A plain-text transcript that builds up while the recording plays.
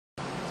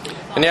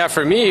And yeah,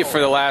 for me, for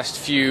the last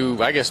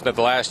few, I guess about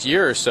the last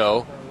year or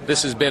so,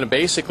 this has been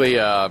basically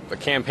a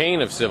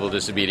campaign of civil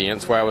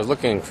disobedience where I was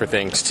looking for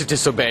things to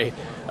disobey.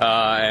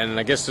 And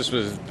I guess this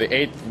was the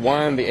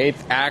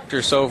eighth act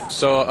or so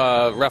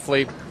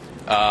roughly.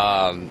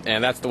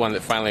 And that's the one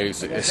that finally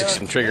is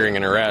triggering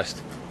an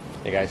arrest.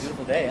 Hey guys.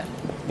 Beautiful day, yeah?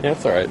 Yeah,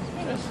 it's all right.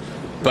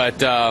 But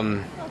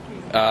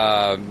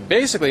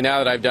basically, now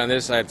that I've done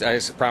this, I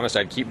promised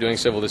I'd keep doing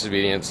civil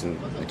disobedience and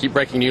keep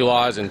breaking new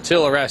laws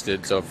until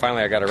arrested. So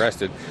finally, I got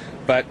arrested.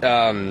 But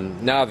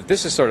now that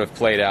this is sort of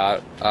played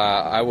out,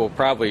 I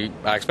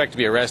expect to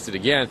be arrested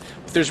again.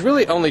 But there's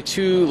really only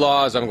two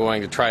laws I'm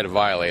going to try to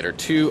violate, or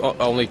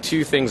only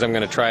two things I'm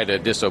going to try to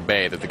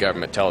disobey that the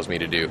government tells me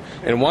to do.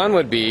 And one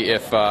would be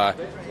if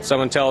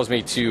someone tells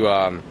me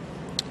to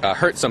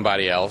hurt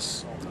somebody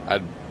else,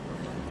 I'd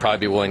probably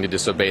be willing to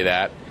disobey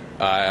that.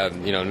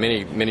 You know,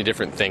 many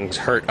different things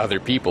hurt other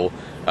people.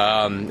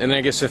 And then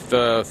I guess if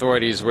the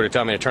authorities were to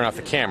tell me to turn off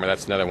the camera,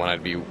 that's another one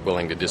I'd be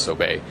willing to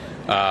disobey.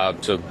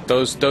 So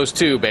those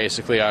two,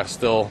 basically, I'll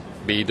still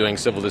be doing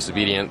civil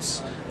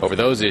disobedience over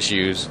those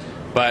issues,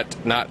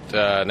 but not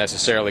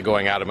necessarily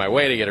going out of my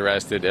way to get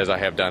arrested as I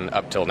have done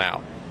up till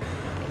now.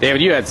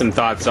 David, you had some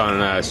thoughts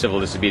on civil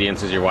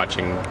disobedience as you're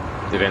watching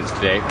the events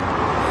today.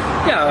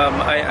 Yeah,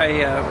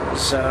 I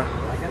was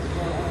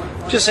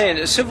just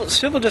saying,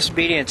 civil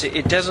disobedience,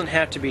 it doesn't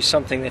have to be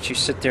something that you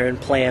sit there and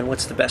plan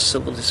what's the best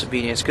civil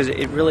disobedience, because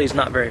it really is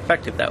not very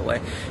effective that way.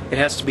 It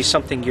has to be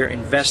something you're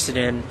invested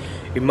in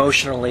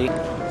emotionally.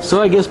 So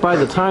I guess by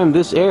the time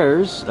this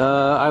airs,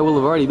 I will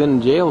have already been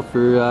in jail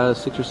for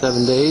 6 or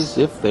 7 days,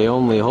 if they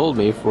only hold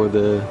me for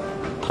the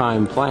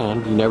time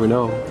planned. You never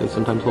know. They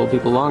sometimes hold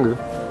people longer.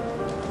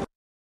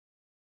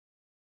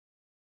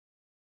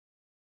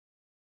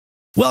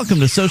 Welcome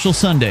to Social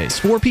Sundays,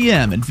 4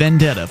 p.m. at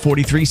Vendetta,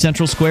 43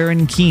 Central Square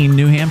in Keene,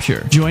 New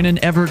Hampshire. Join an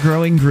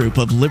ever-growing group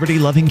of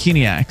liberty-loving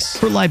Keeniacs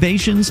for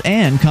libations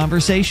and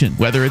conversation.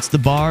 Whether it's the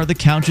bar, the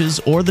couches,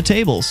 or the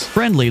tables,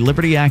 friendly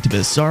liberty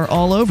activists are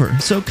all over,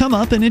 so come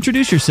up and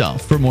introduce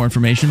yourself. For more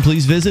information,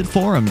 please visit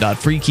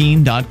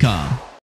forum.freekeene.com.